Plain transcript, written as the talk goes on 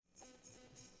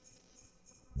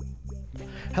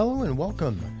Hello and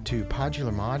welcome to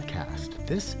Podular Modcast.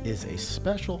 This is a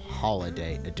special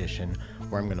holiday edition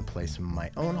where I'm going to play some of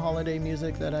my own holiday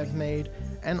music that I've made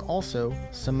and also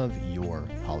some of your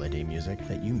holiday music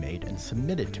that you made and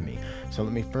submitted to me. So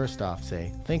let me first off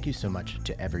say thank you so much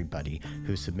to everybody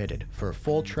who submitted. For a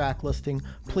full track listing,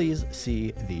 please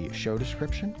see the show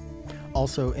description.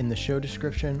 Also in the show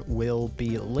description will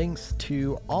be links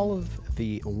to all of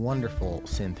the wonderful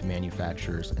synth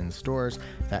manufacturers and stores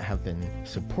that have been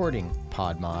supporting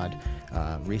PodMod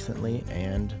recently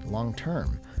and long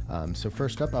term. So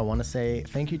first up, I want to say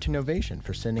thank you to Novation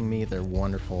for sending me their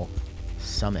wonderful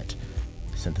Summit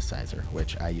synthesizer,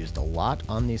 which I used a lot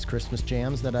on these Christmas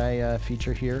jams that I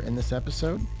feature here in this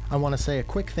episode. I want to say a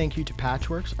quick thank you to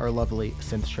Patchworks, our lovely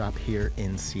synth shop here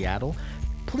in Seattle.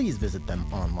 Please visit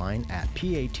them online at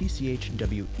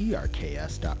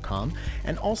patchwerks.com.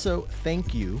 And also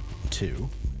thank you to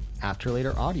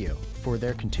Afterlater Audio for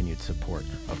their continued support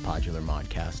of Podular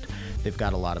Modcast. They've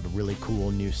got a lot of really cool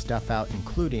new stuff out,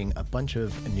 including a bunch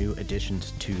of new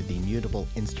additions to the Mutable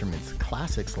Instruments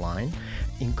Classics line,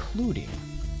 including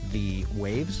the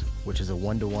Waves, which is a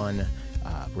 1-to-1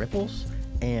 ripples,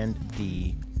 and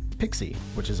the Pixie,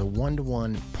 which is a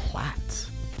 1-to-1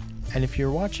 plats. And if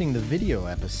you're watching the video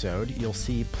episode, you'll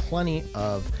see plenty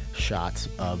of shots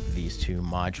of these two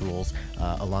modules,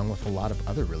 along with a lot of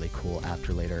other really cool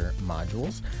Afterlater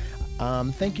modules.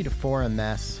 Thank you to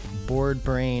 4MS, Board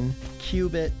Brain,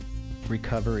 Qubit,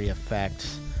 Recovery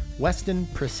Effects, Weston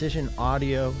Precision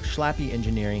Audio, Schlappy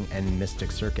Engineering, and Mystic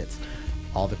Circuits.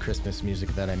 All the Christmas music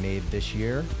that I made this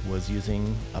year was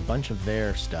using a bunch of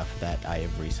their stuff that I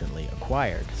have recently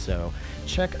acquired. So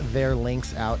check their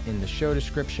links out in the show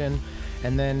description.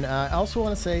 And then I also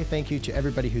want to say thank you to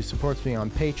everybody who supports me on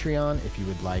Patreon. If you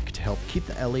would like to help keep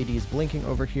the LEDs blinking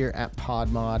over here at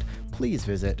PodMod, please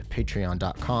visit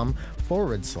patreon.com/Podular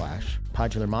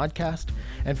Modcast.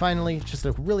 And finally, just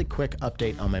a really quick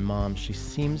update on my mom. She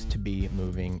seems to be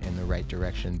moving in the right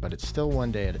direction, but it's still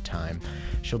one day at a time.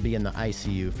 She'll be in the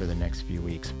ICU for the next few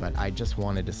weeks, but I just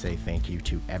wanted to say thank you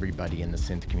to everybody in the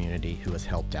synth community who has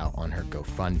helped out on her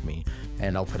GoFundMe.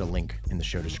 And I'll put a link in the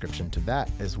show description to that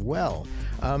as well.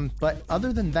 But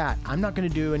other than that, I'm not going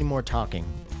to do any more talking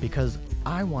because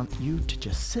I want you to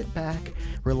just sit back,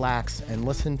 relax, and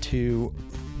listen to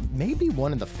maybe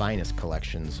one of the finest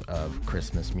collections of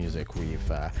Christmas music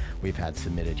we've had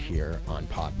submitted here on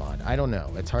PodMod. I don't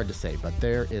know, it's hard to say, but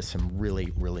there is some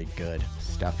really, really good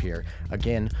stuff here.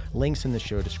 Again, links in the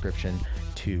show description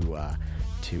to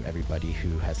everybody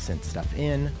who has sent stuff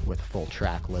in with a full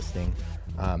track listing.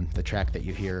 The track that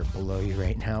you hear below you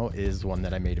right now is one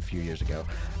that I made a few years ago,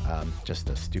 just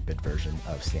a stupid version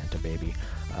of Santa Baby.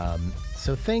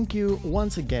 So thank you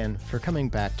once again for coming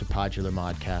back to Podular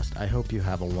Modcast. I hope you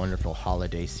have a wonderful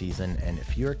holiday season, and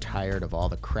if you're tired of all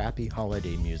the crappy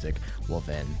holiday music, well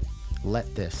then,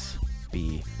 let this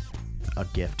be a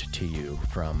gift to you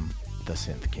from the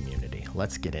synth community.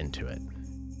 Let's get into it.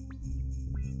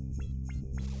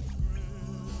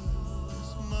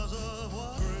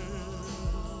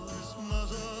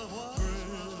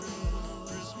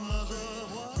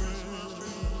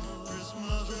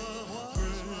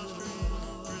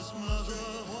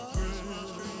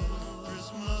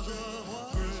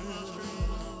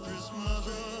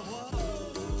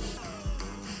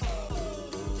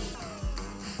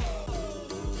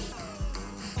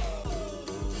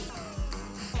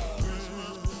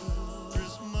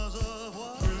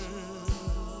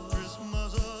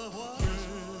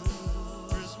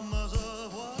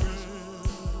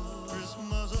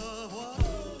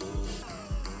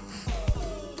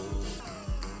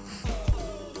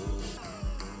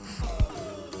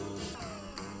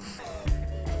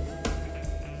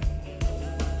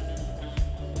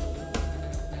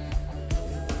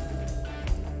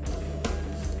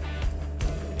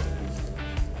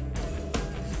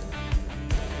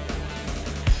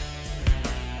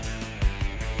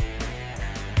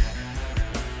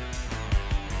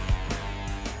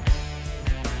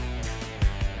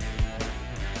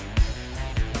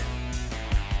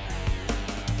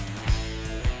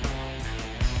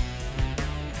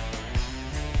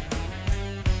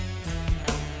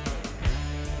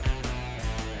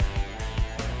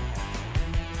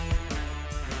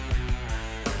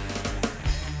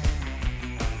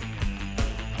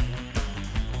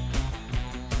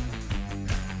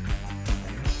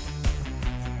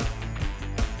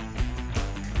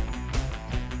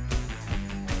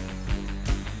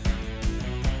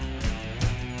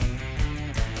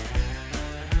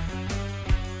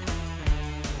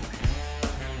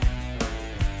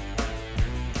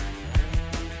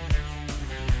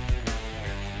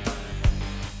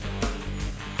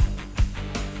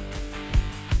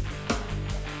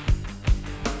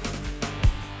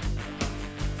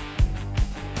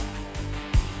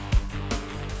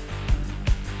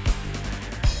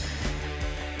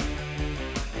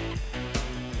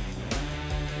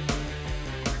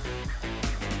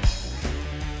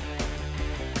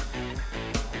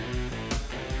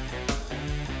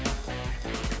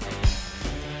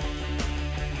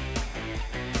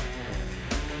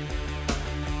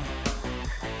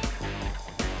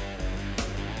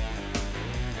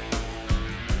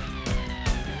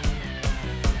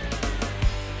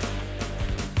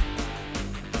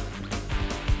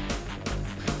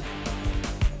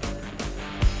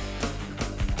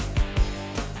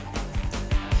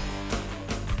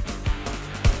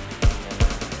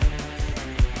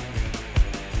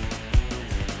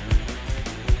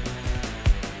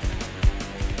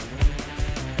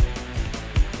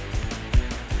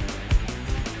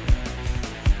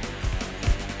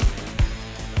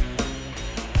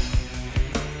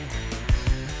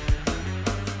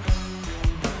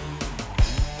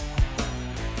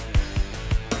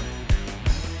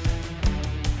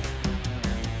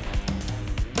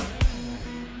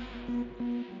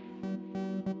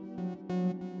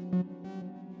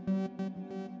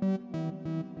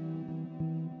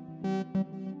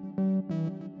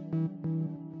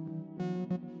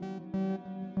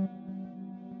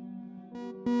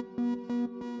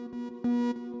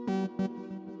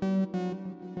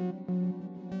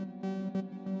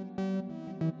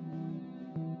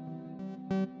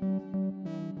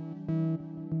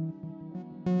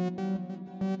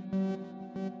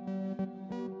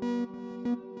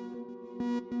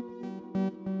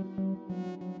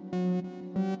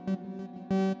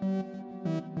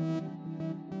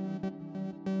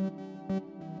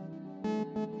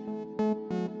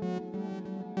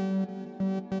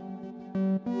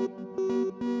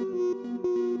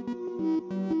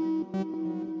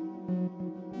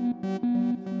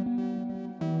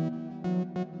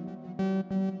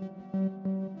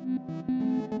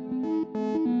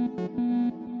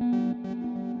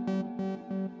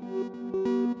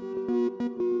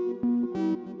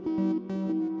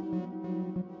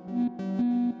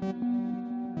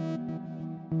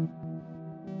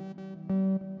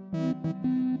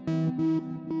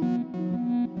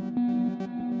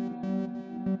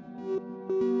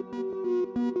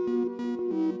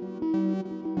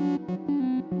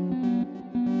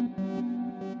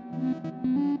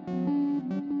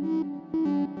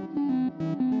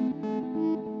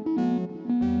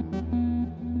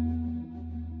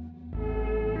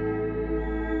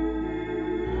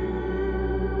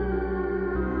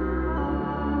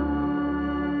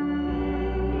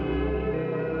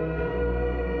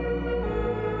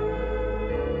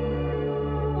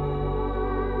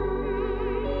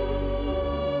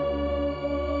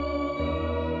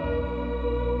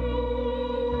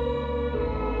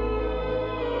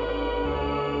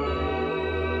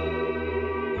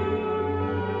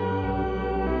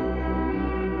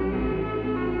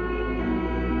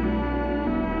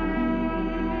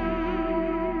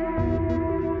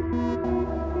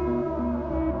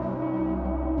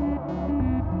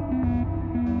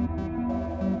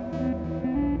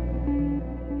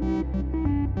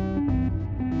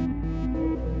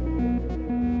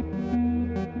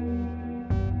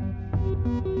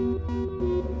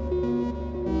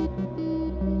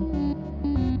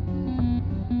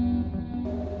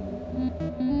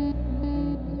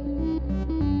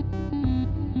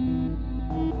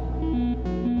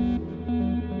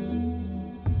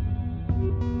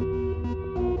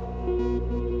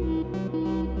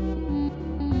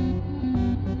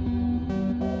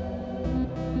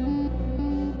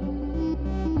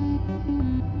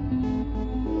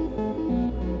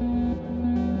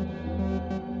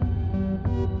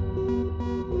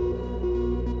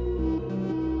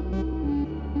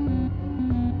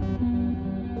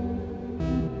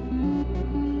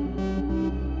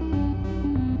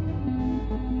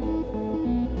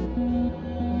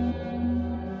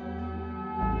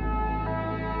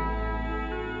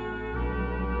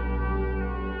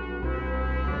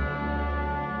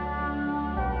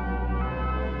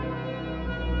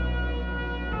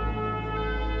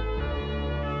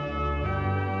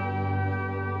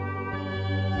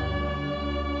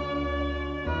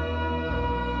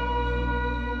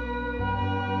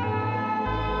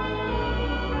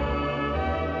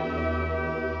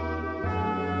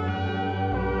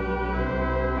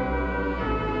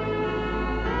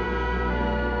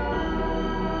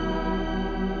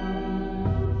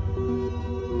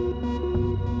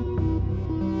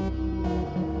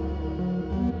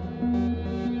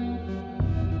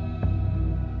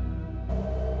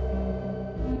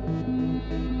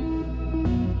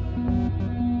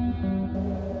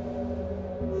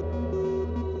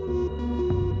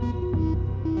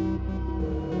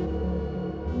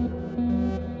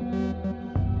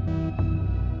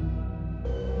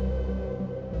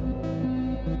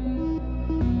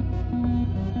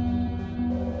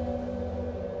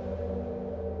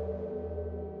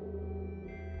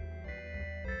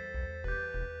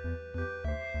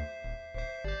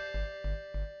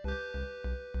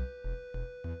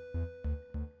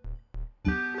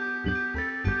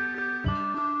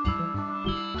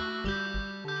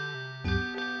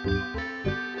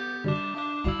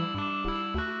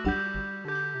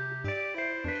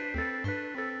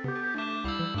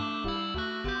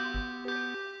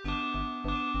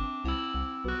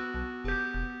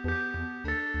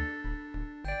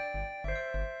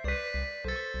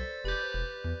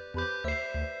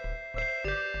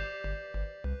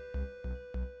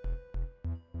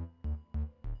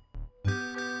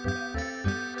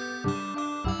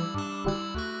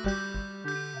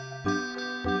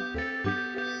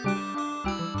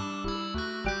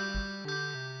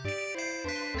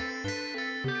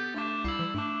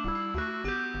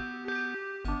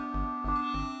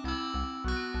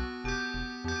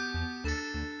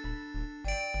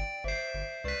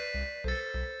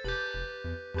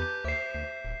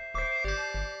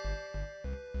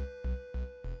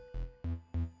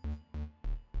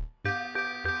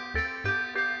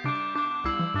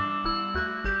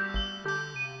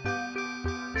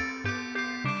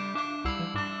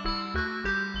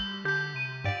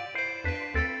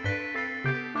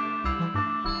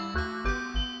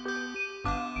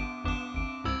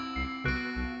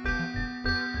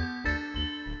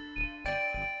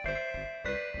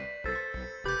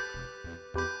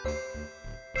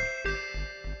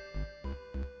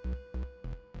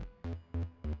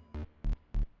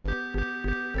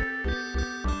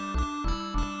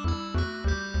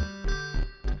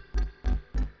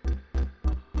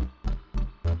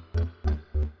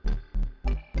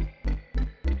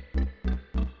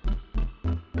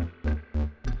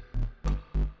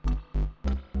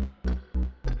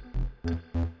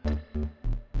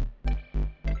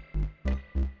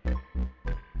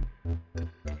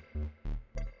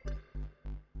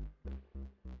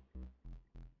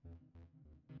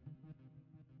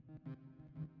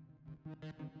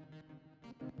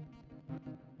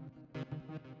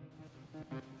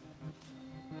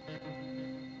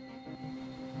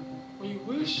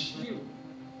 wish you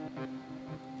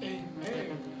a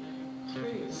Merry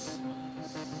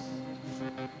Christmas.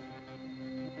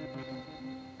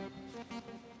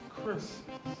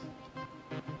 Christmas.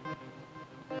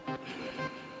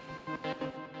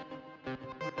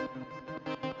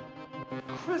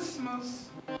 Christmas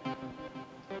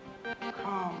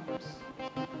comes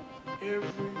every year.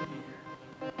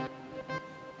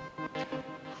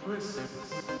 Christmas.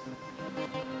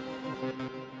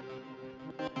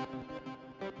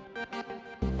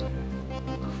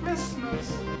 Christmas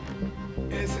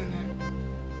is an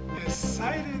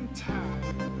exciting time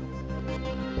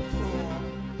for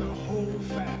the whole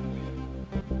family.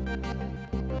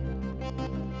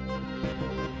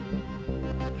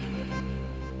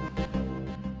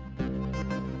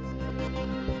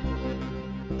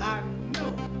 I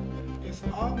know it's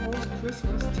almost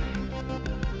Christmas time.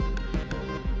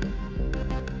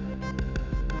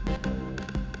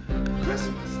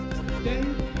 Christmas Day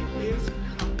is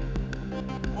coming.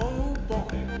 Oh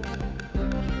boy.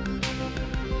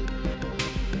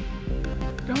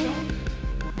 Don't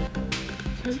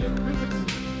take Christmas for granted.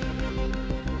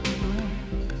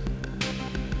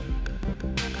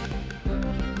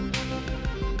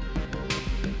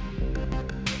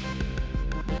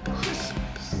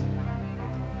 Christmas.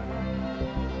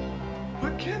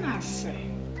 What can I say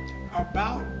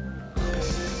about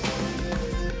Christmas?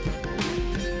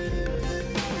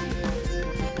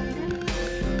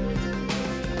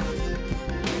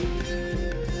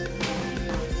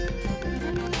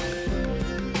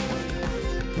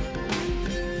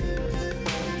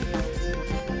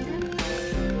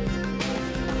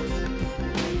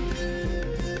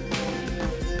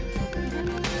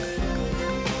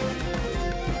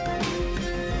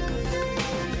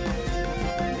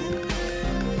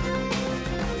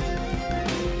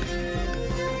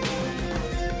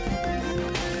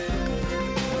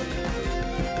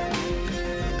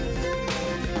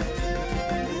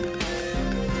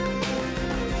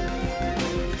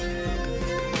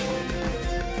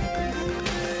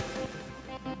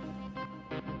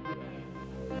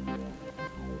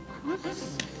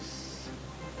 Christmas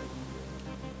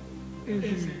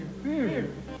is a very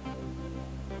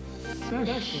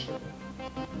special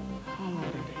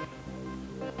holiday.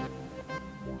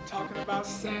 Talking about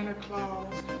Santa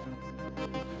Claus,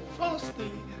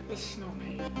 Frosty the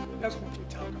Snowman. That's what we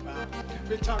talk about.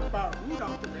 We talk about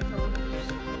Rudolph the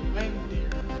Red-Nosed Reindeer.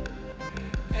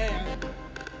 And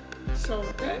so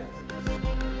that's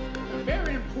a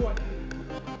very important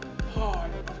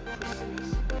part of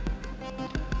Christmas.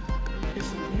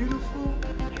 It's a beautiful,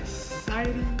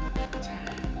 exciting time.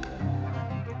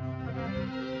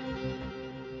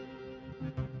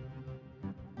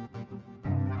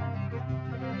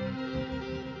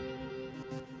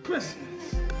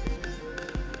 Christmas.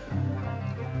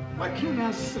 What can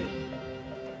I say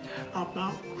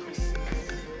about Christmas?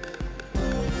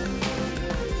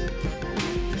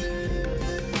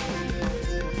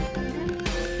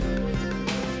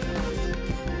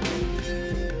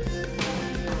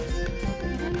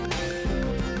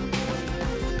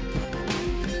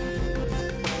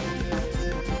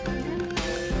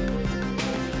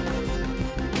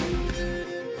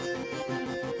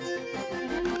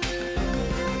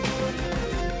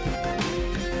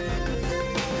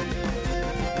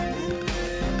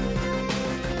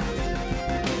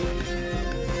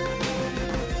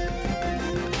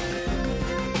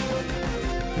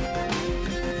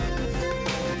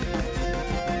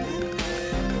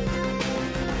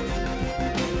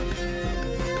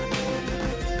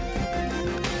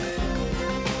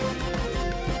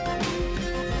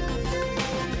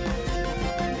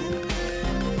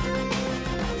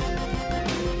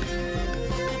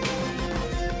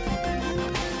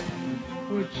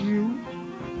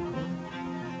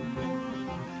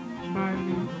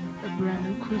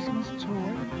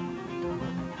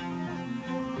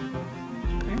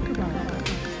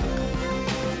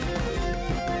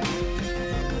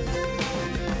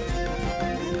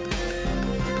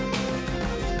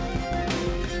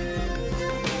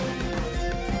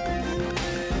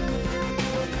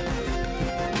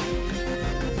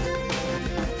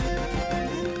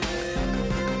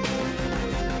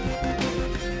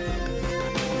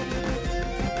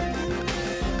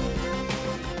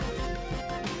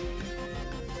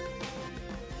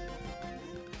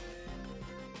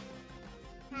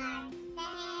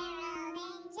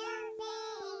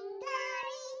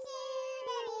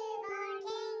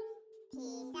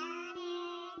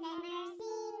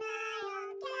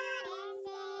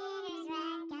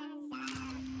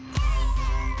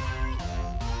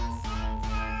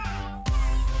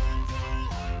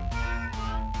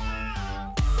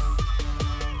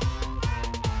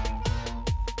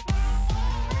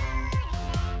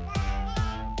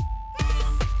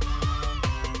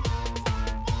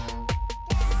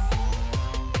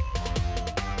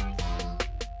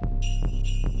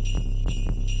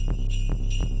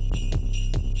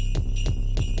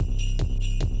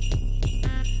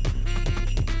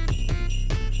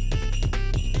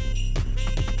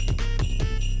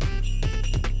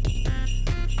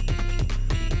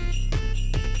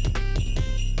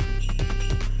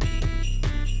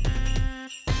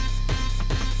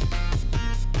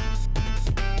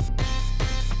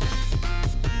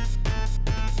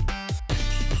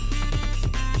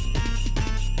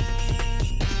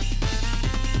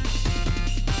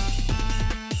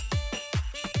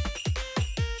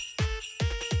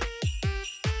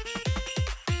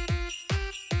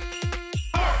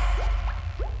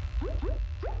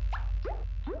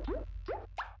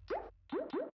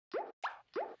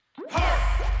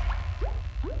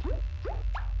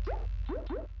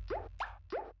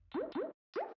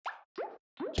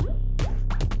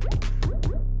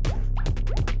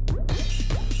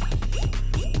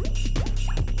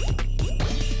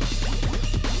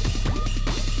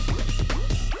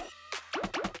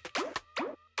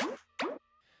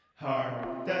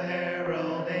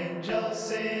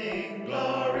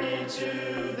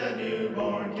 to the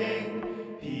newborn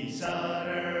King. Peace on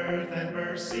earth and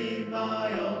mercy,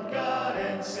 mild, God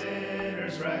and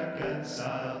sinners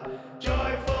reconciled.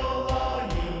 Joyful all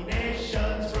ye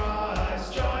nations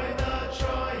rise, join the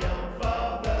triumph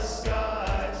of the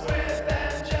skies. With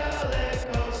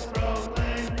angelic hosts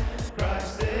proclaim,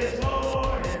 Christ is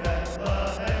born in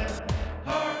Bethlehem.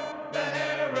 Hark, the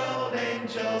herald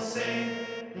angels sing,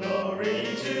 glory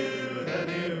to the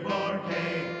newborn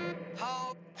King.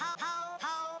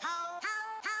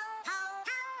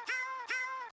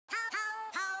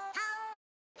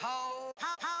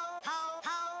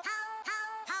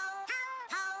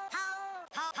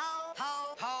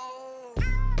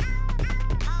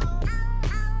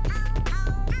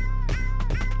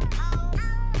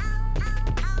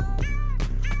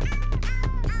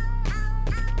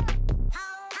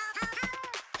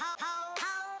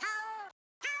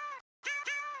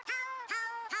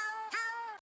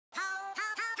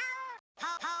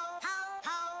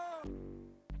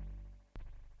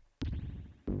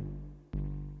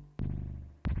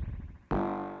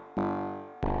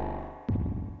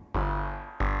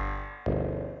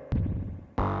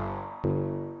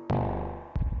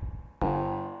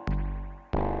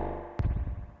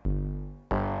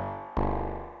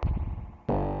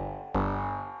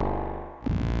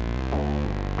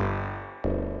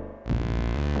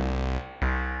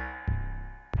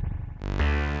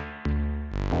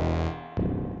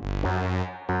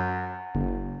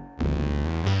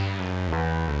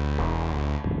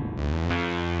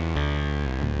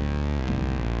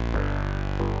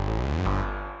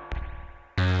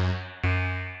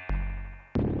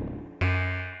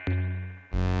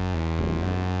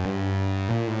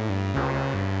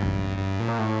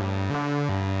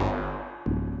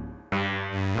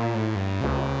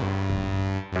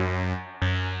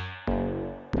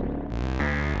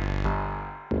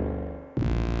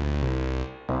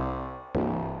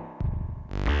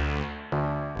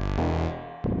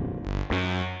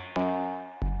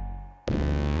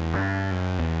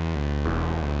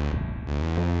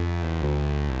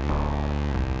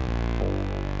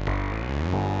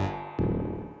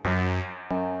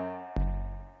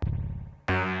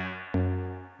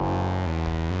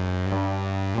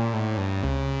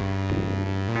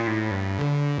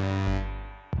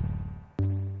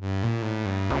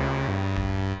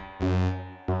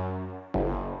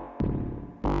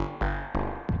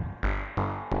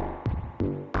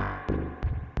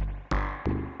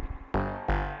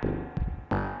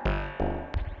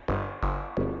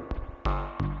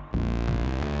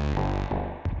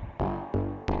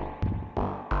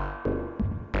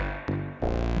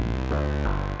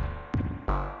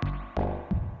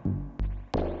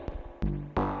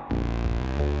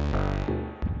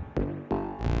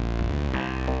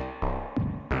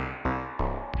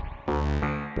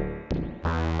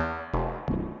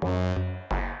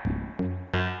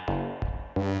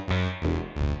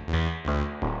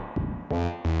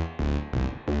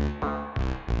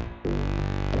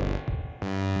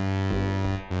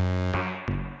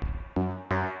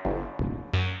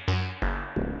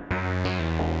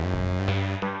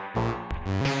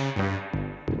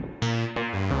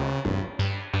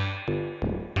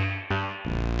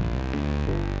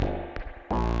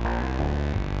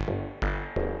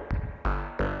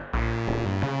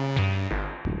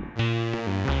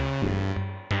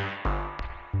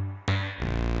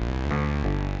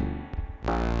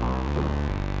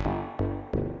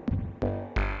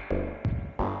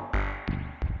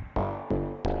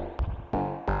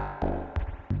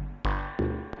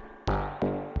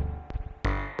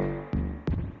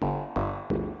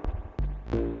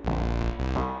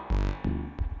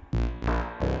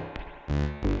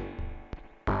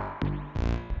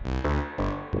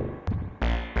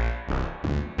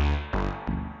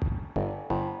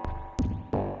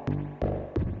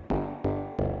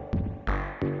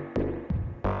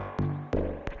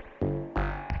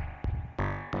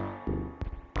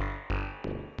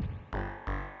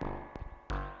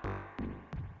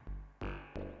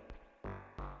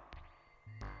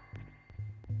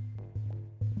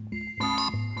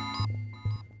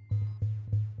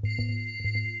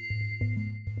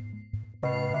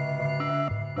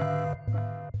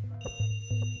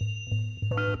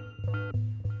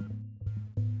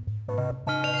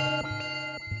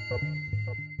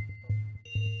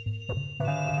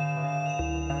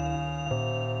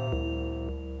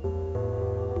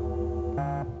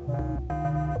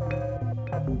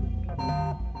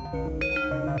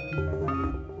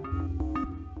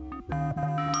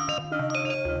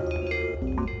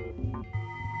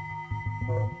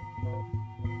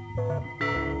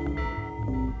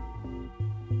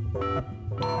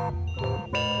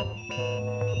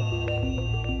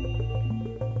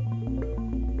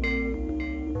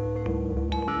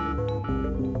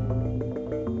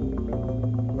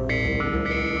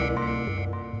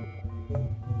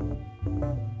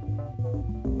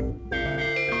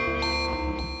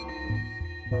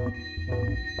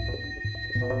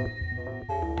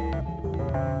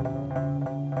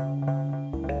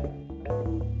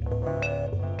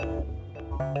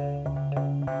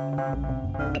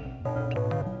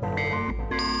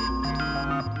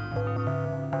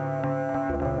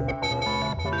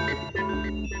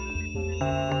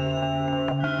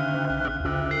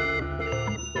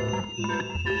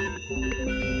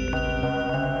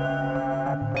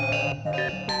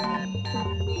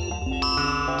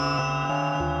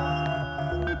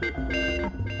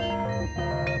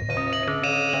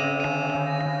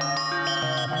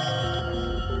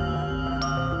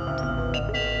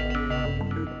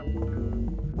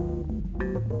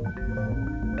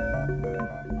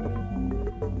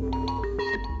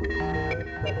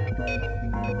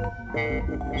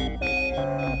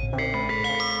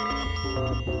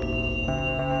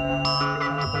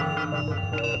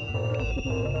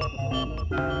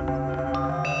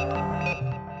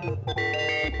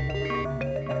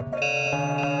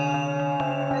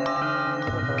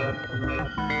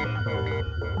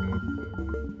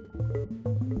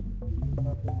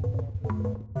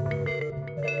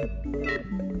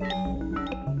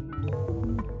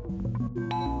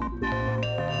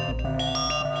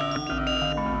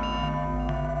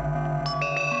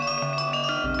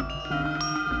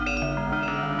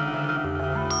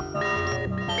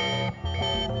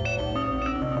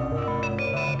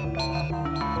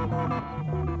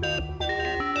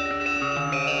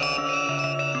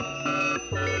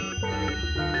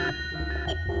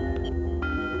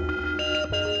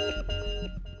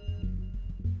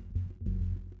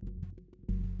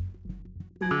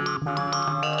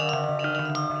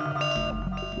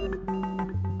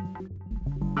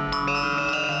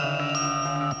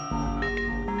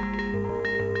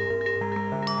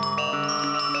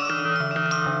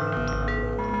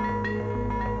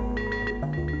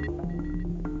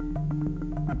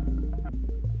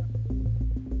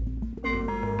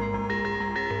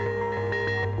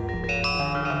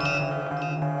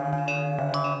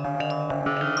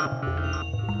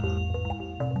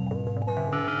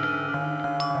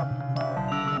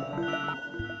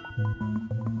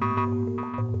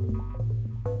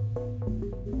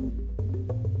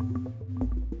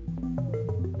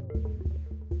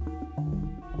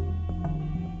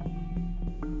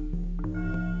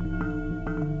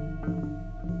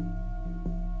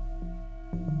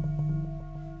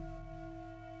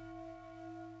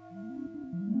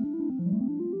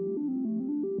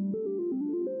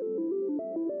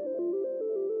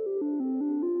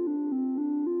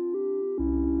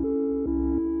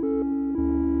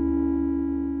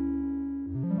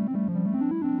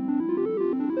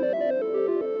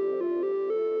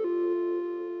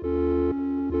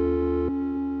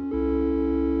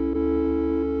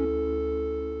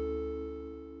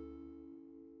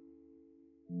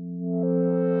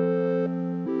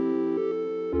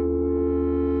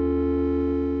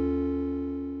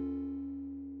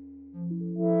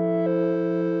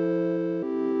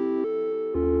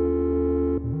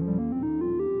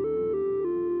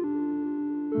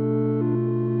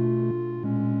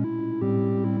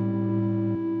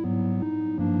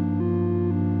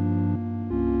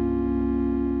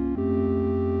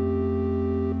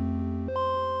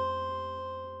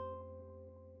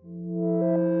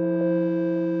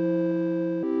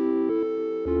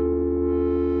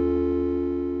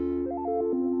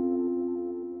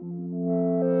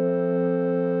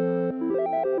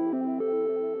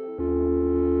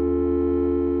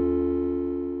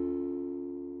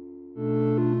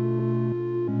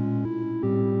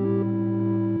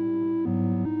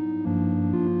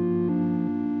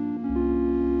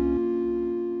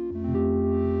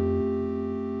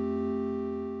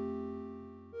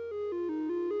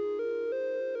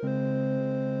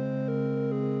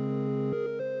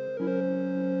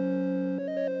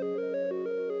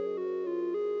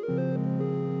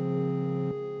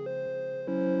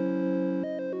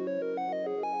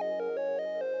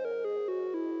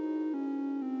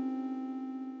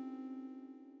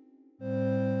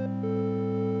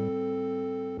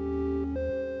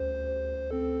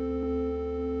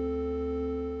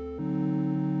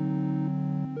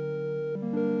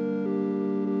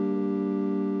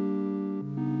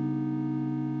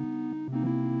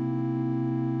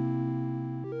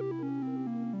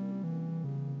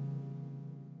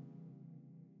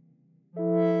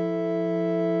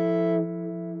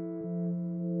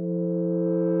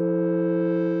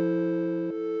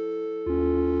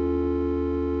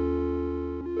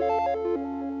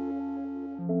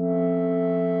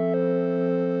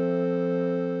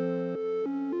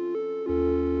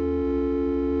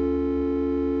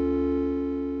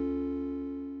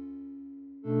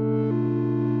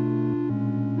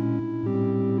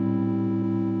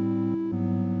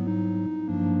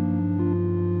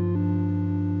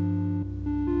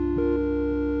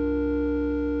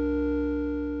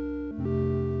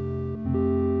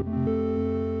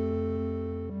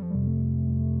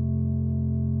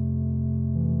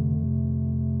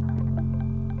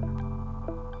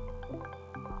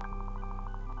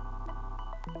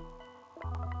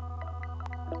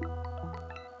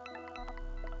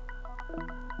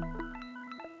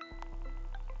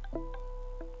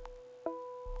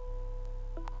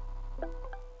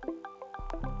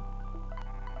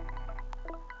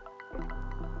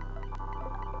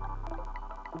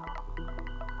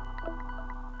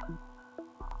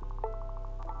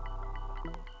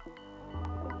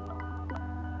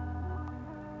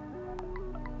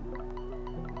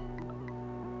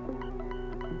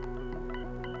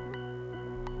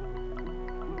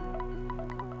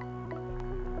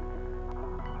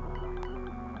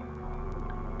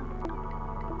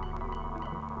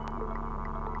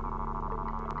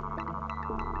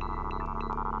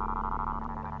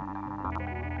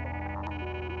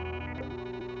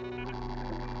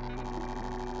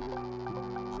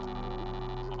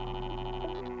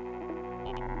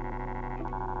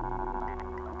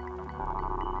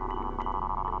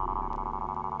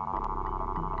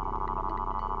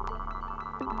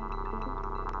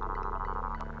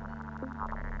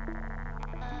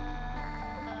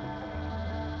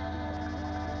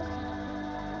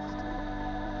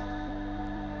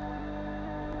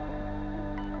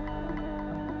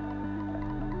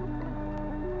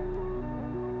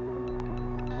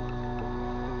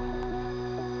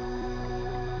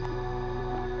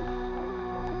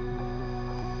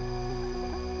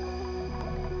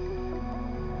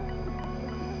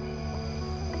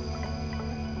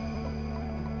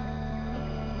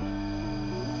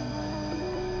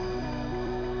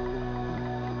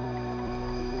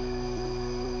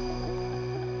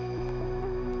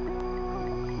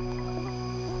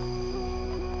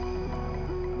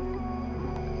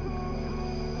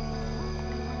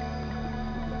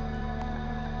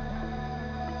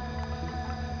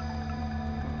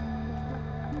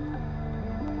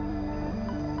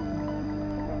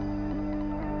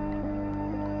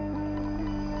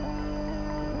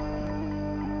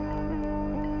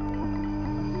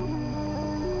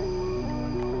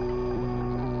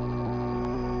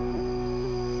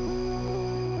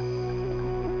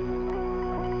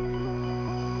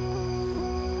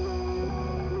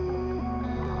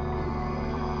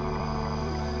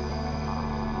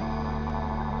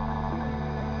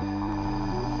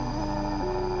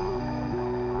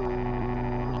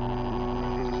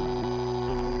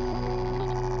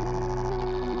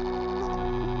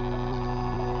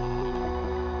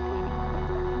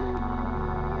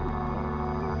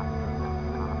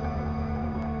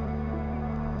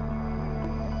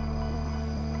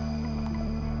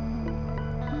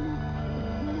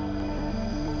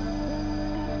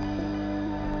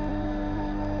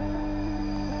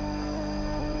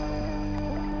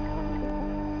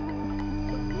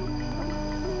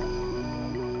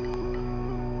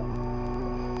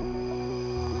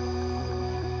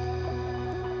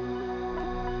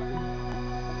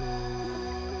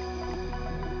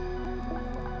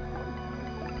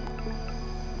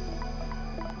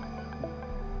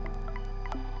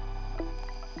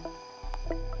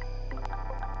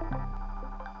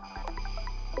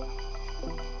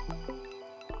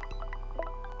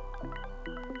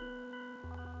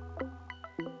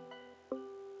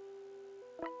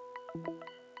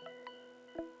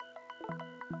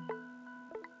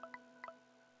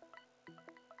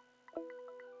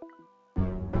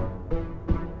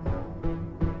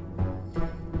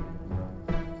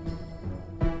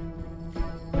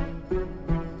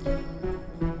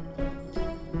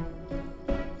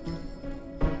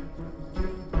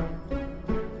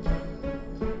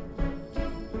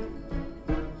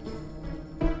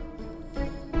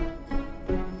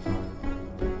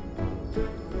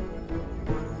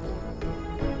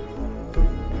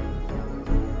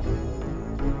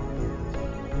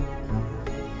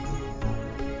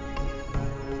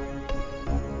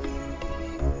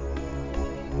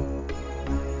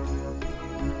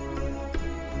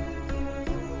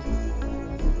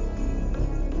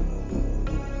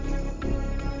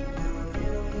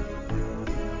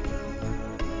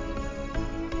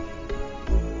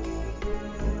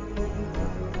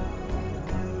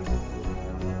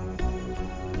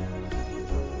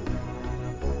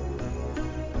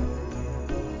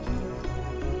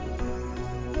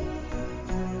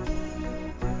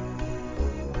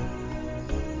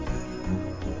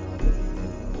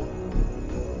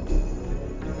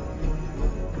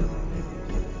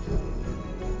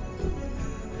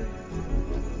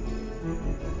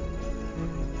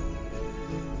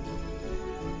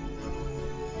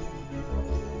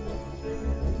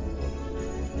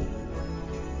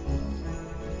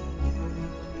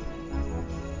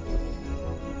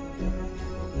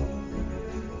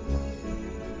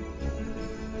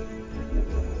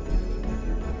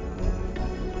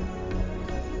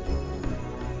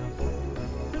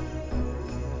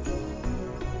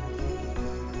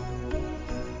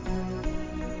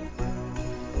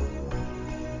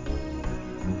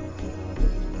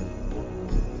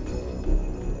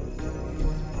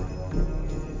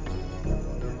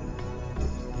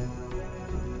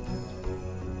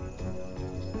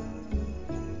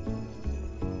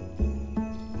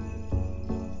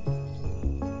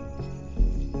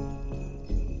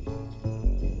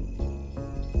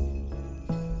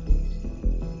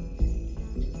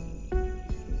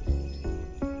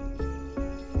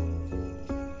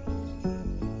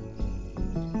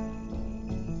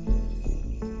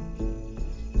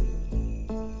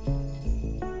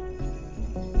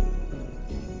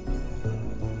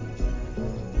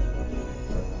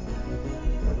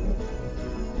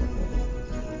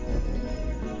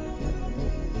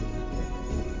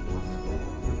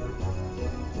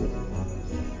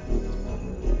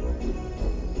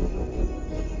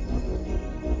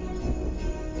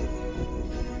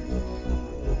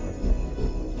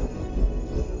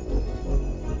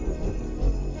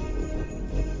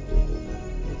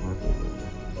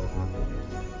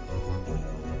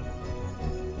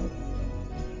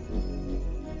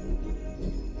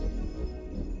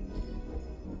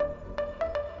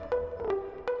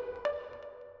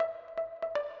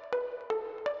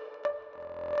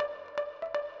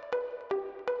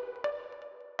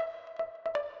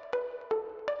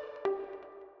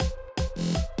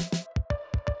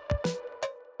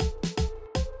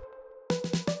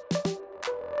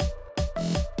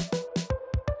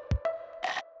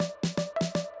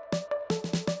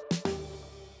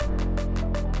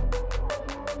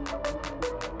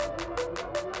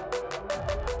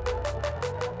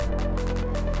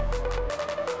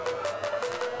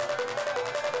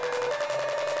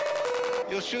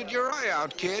 shoot your eye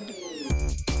out, kid.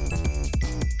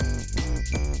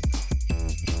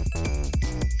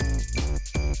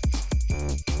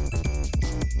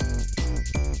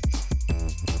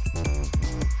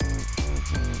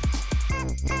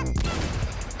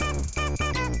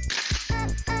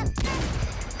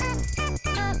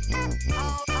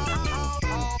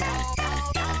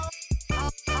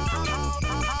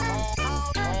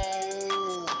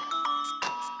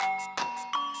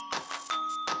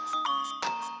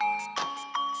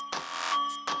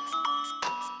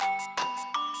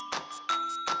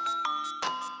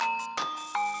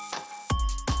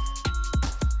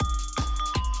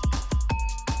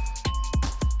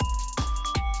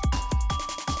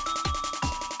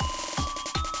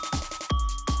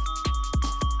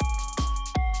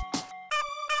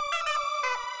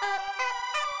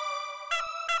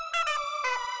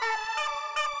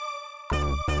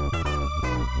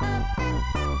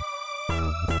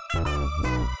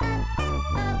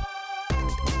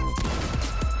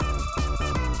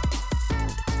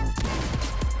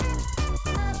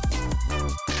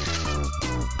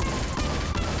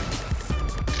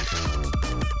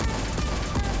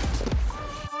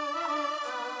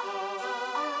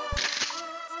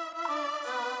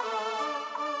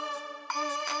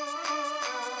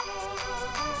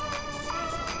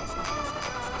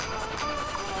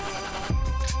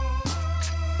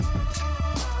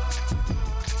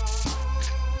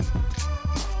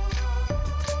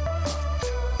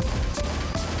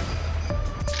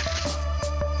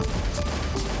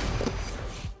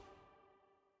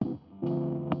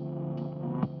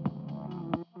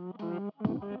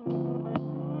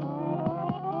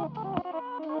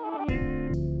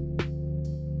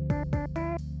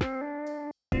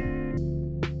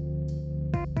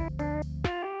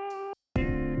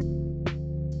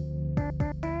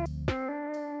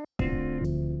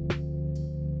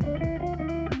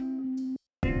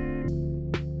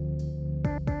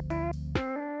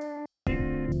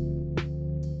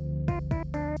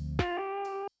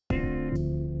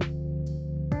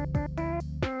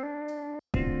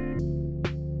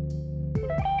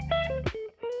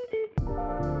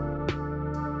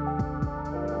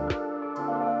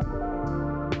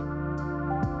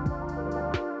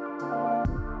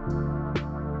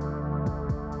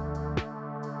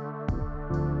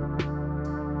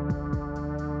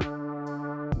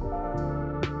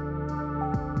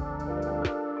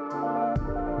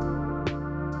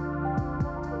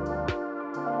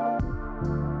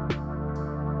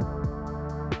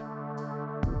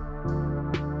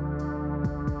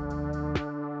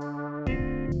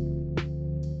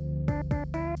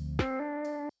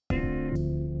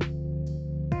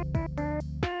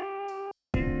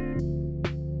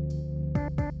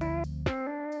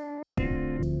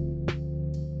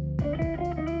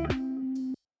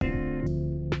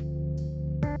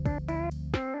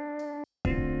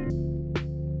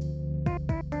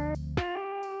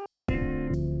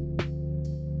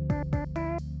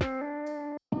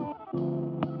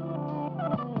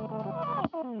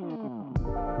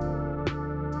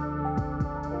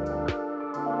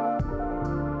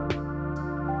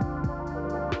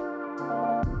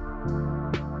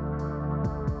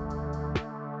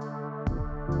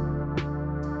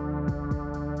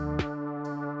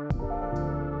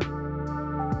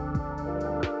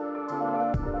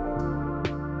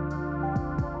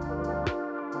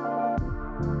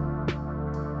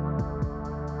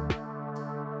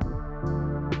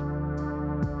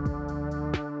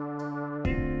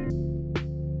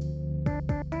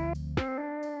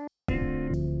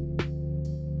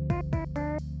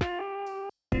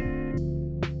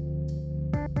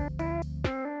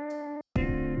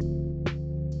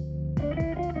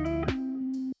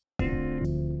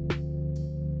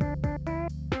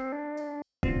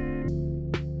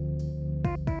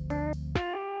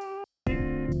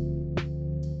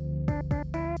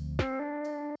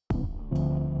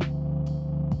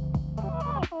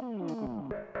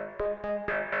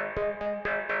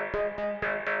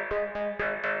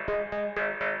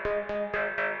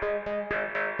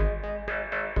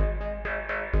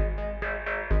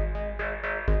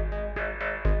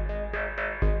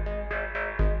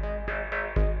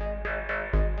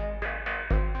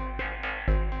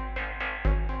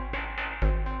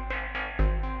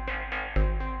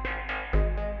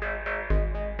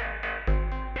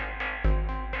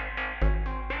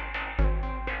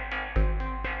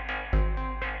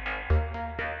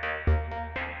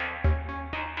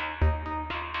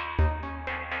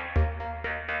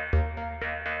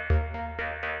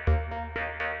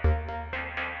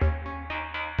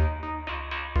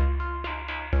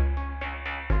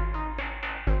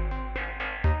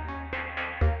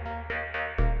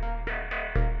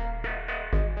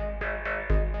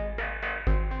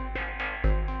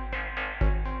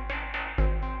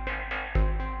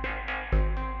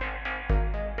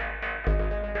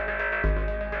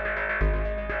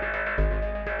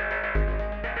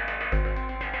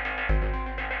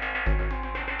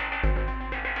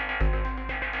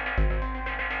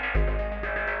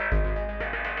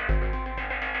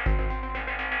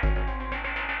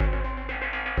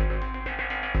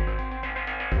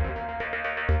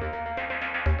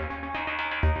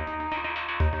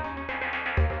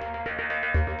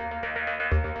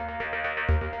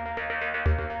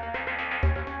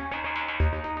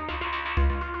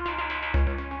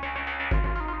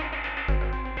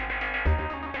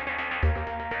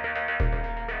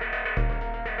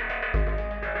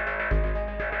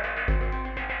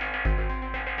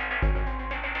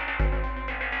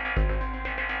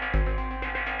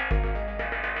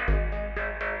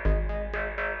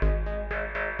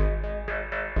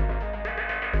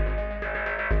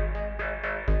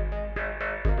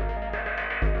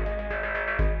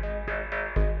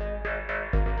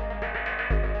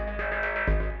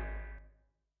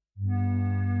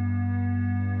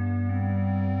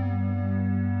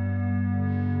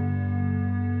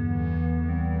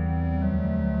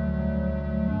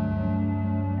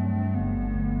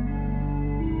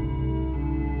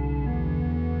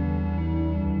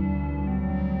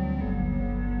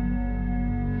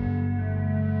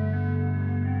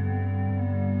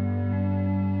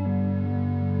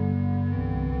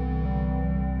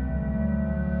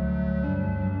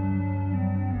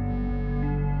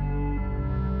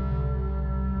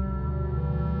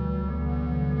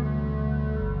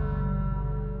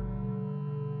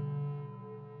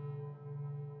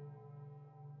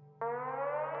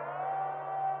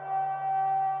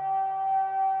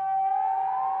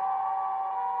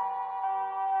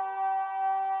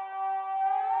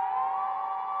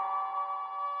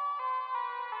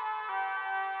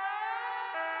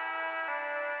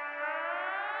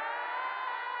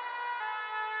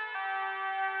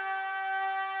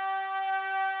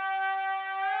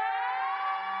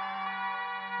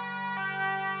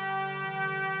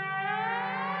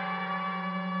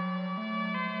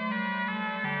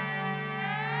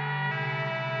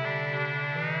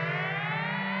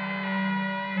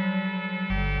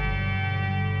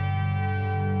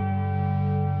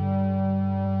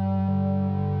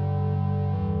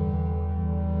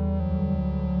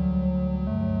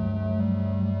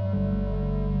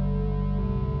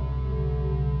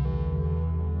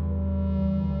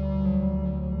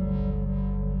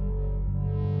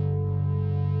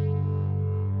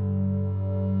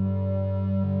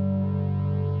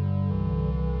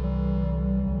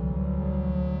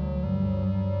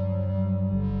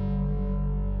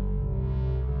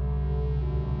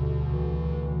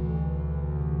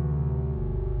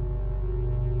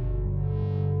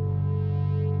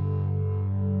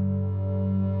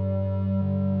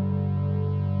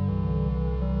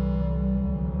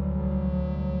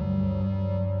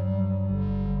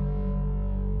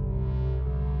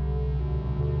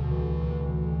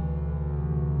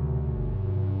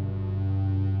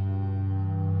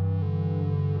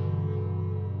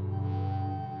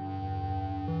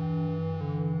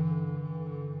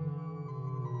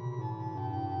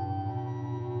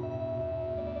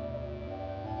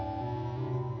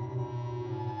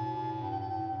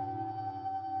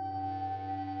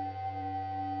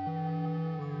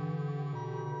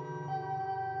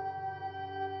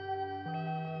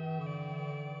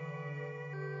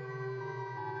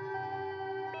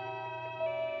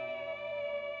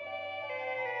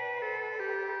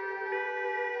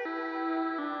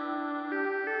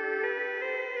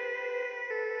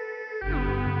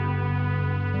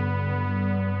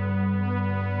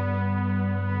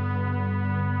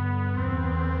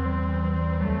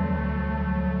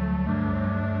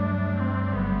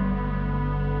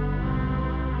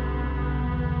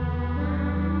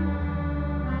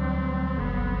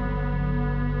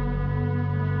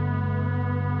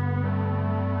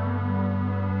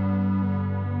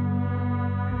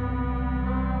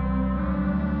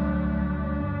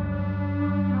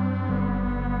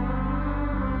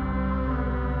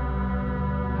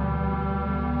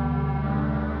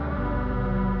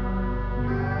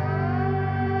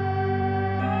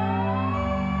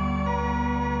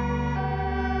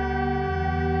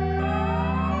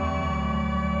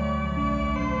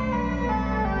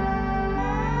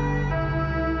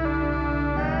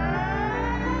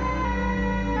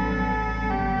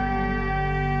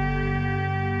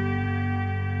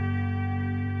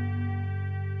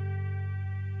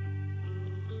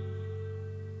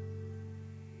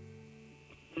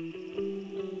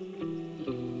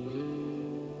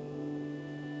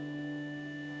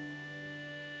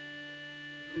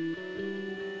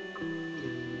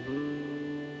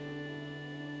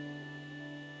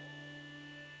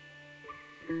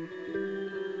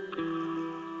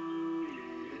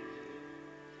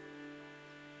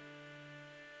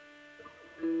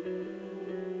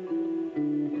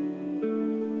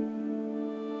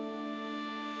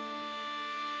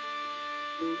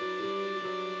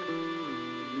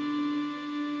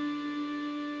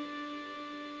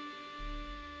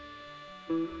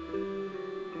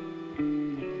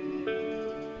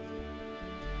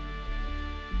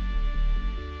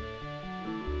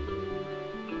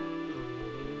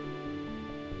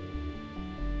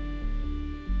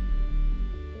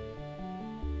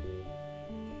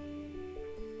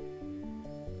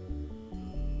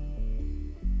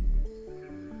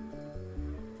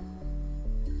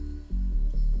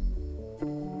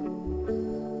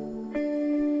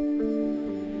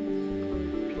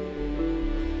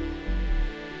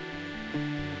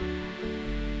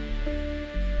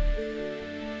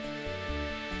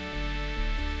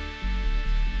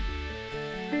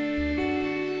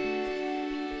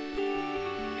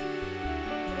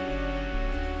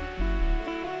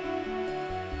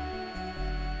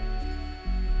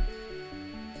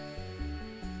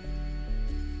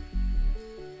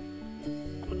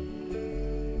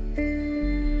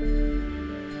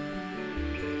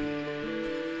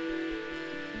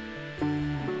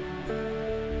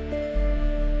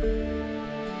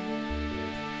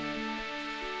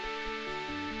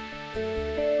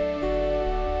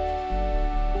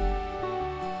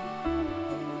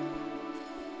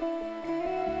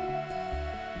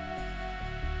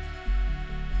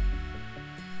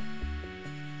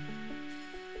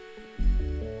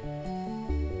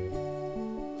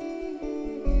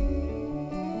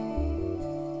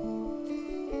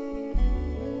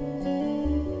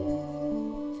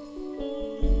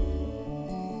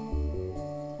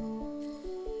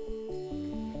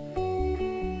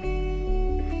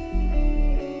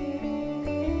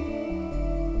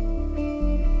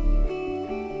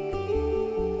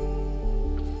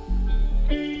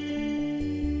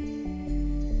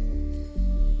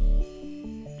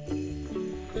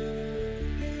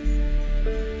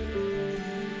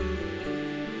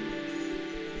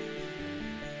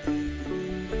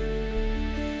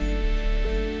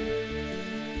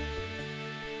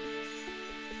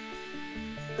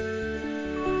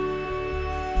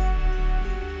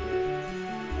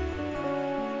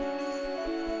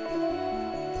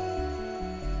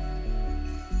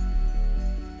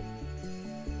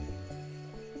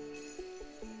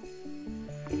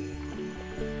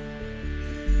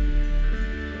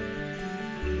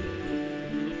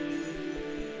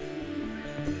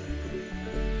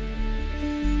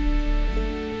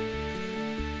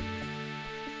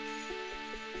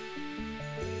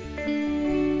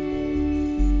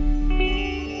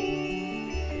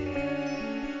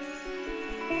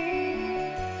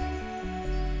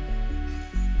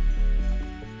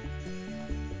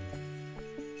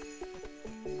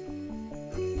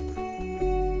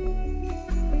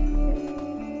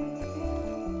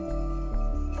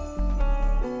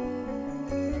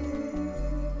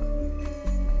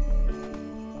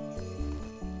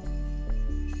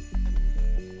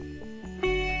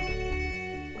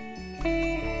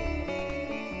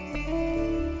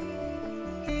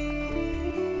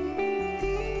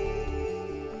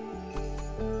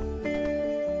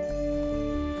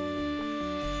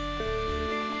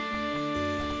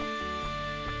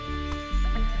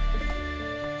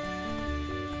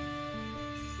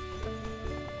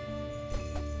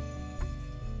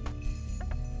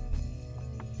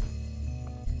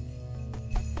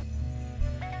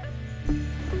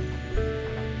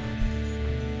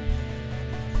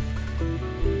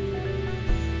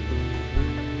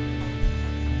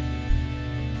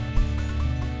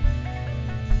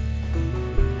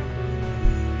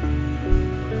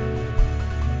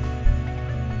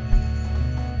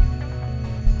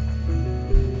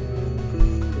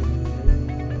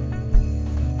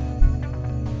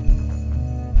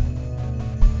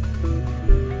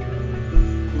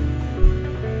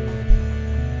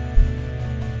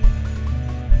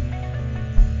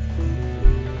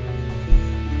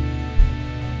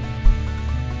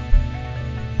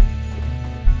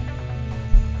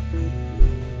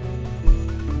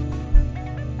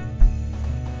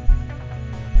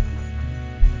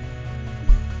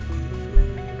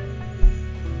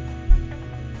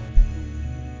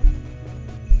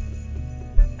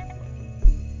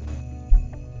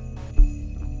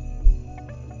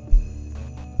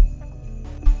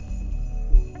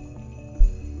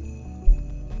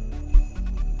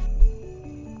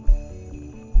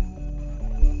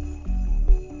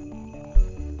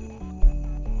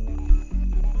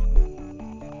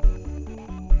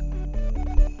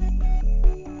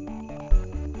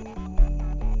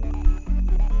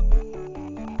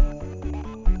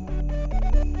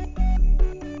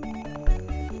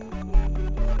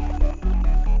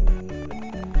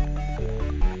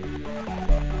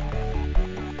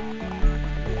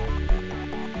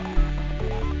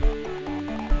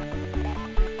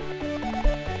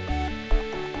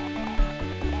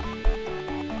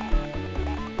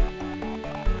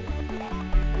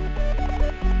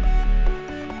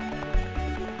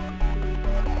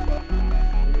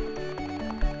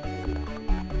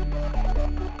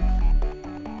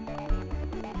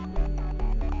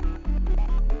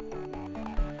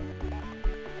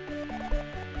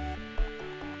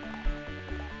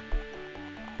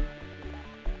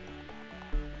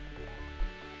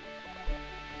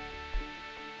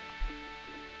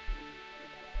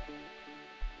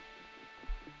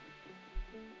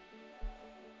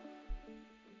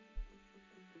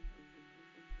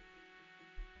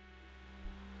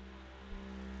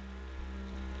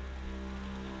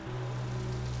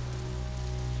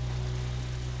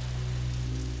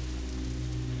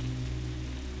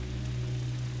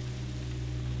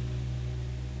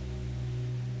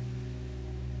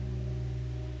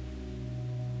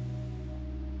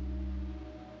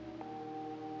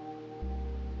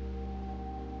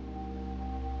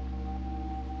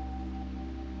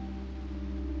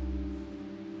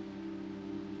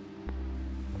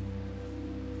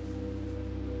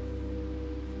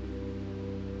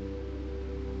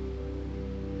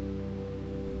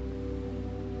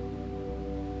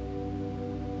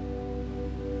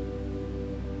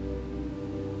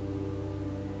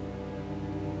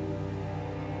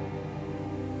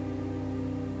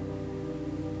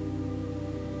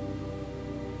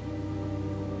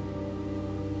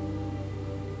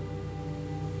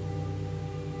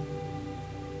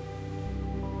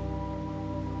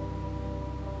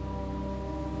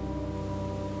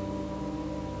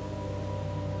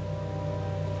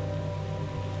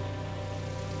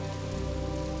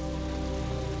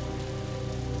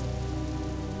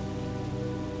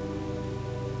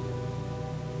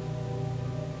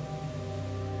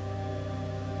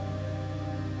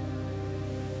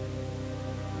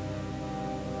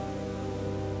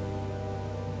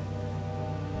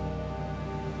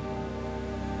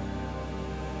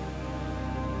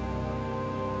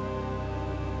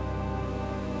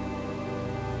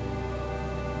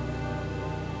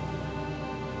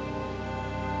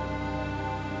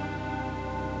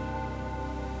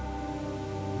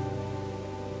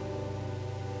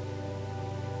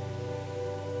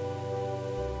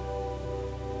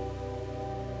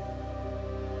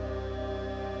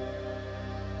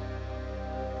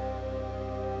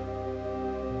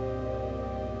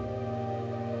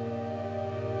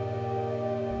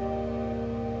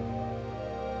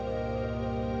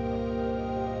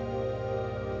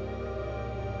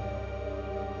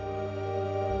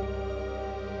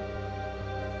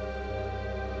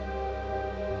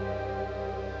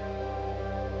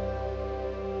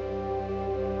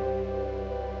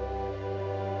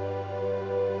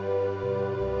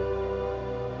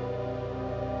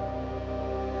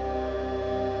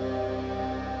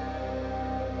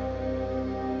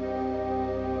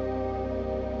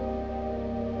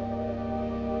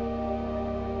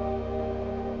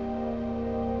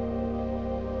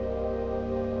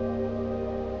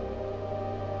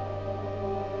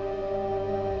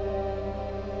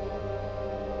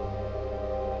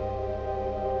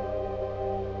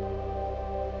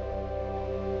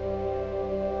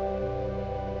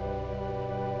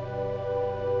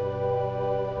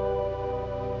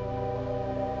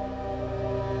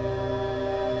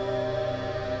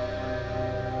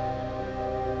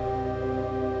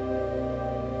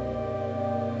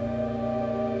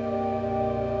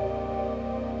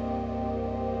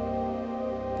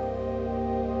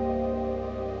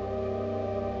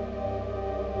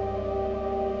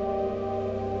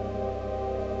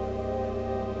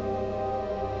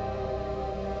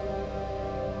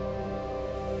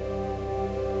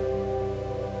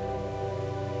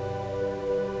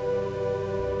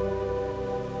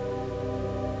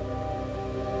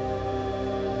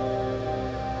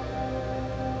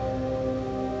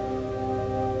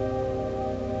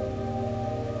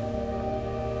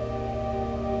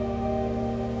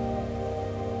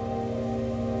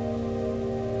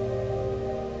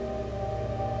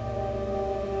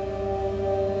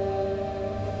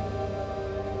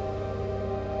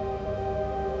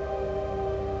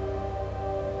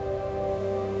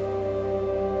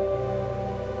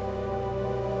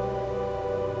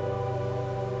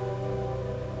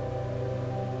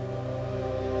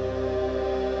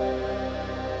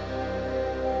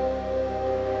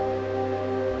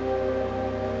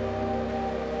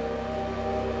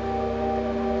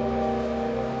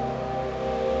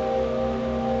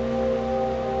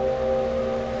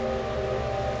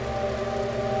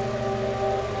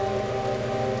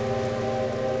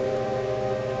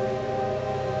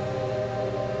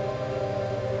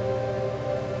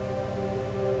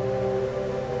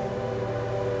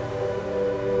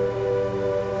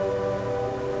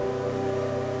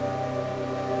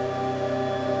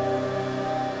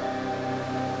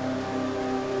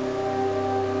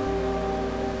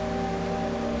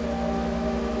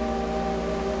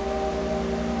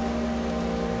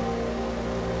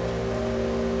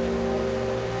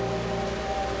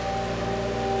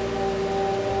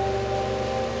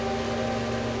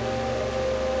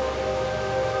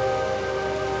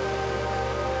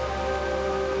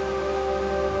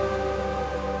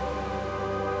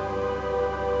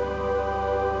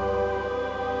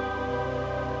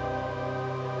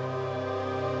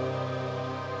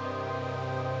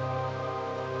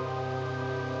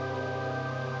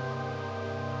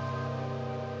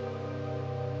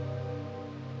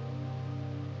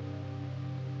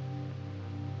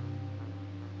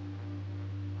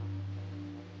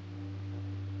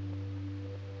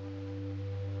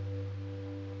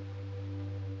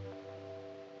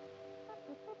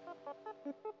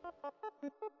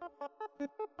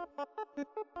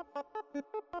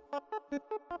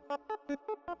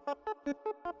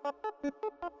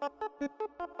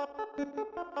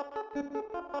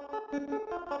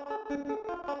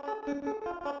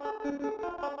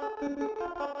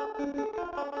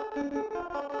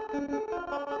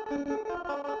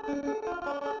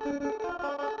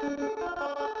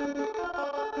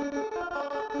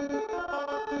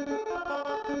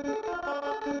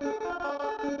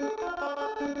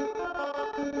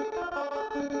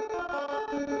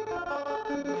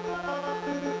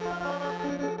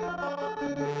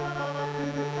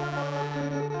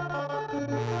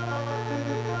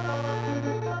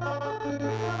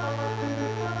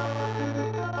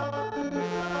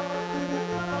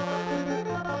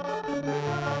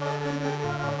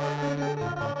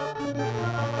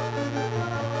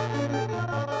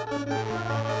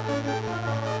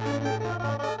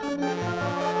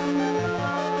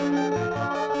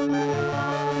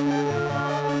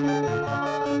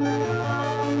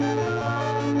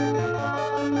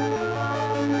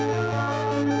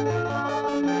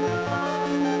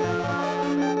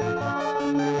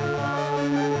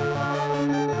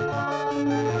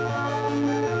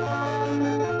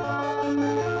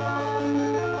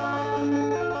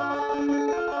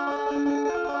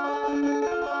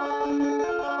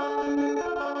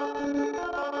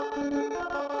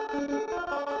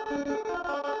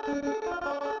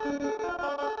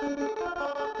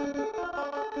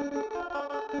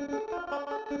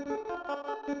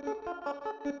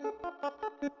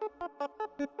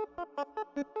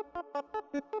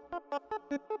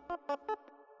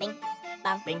 Bing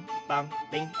bang bing bang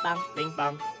bing bang bing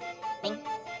bang bing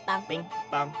bang bing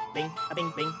bang bing a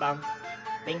bing bing bang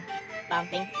bing bang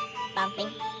bing bang bing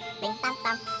bing bang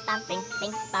bang bang bing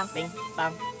bing bang bing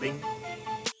bang bing.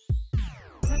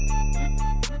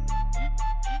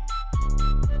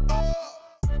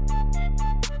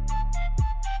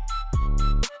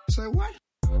 Say what?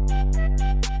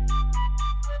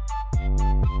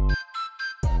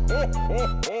 Ho, ho,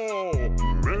 ho!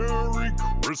 Merry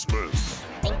Christmas!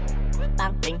 Bing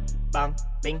bang bing bang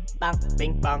bing bang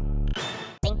bing bang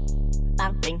bing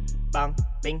bang bing bang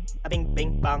bing a bing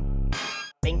bing bang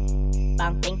bing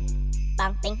bang bing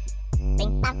bang bing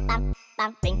bing bang bang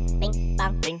bang bing bing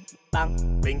bang bing bang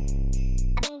bing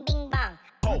a bing bing bang.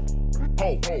 Ho, ho, ho,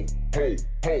 ho, ho,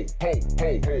 ho,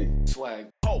 ho, ho. Swag.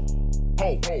 Ho,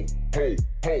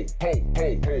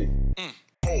 ho,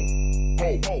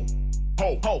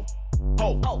 ho, ho, ho, ho,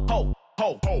 ho, ho.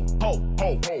 Ho, ho, ho, ho, ho, ho, ho, ho, ho, ho, ho,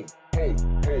 ho, ho,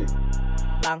 ho.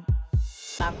 Bang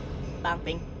bang bang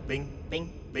bing bing bing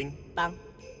bing bang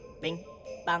bing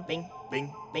bang bing bing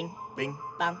bing bing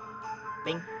bang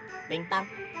bing bing bang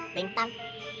bing bang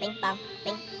bing bang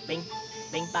bing bing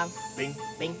bing bang bing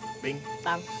bing bing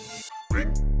bang. Bing,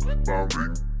 bang,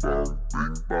 bing, bang,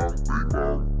 bing, bang, bing,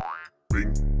 bang.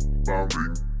 Bing, bang,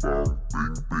 bing, bang, bing,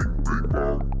 bing, bing,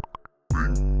 bang.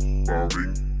 Bing, bang,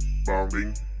 bing, bang,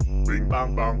 bing, bing,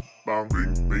 bang, bang, bang,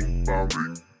 bing, bing, bang,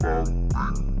 bing, bang,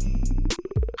 bing.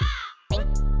 Bing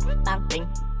bang bing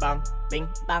bang bing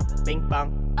bang bing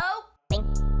bang. Oh. Bing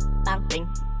bang bing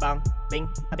bang bing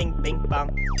a bing bing bang.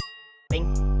 Bing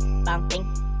bang bing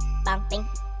bang bing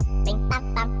bing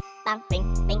bang bang bang bing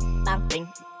bing bang bing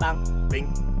bang bing.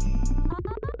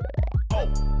 Ho,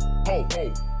 ho, ho,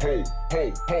 ho,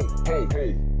 ho, ho, ho, ho.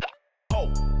 Ho,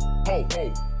 ho, ho,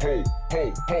 ho,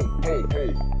 ho, ho, ho, ho.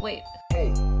 Wait. Ho,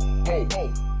 ho, ho,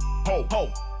 ho, ho, ho, ho,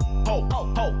 ho,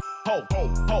 ho, ho, ho,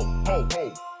 ho, ho,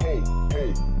 ho, ho.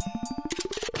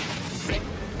 Bing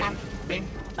bang bing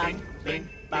bang bing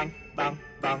bang bang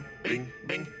bang bing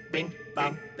bing bing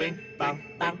bang bing bang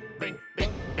bang bing bing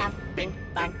bang bing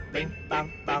bang bing bang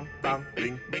bang bang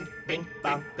bing bing bing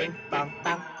bang bing bang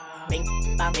bang bing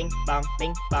bang bing bang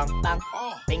bing bang bang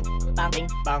bing bang bing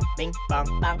bang bing bang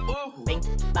bang bing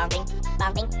bang bing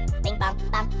bang bing bing bang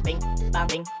bang bing bang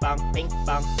bing bang bing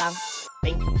bang bang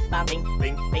bing bang bing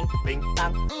bing bing bing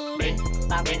bang bing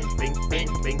bang bing bing bing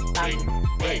bing bang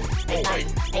Hey, hey,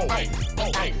 hey, hey, hey,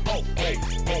 hey, hey, hey, hey,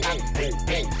 hey,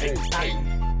 hey, hey,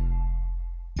 hey.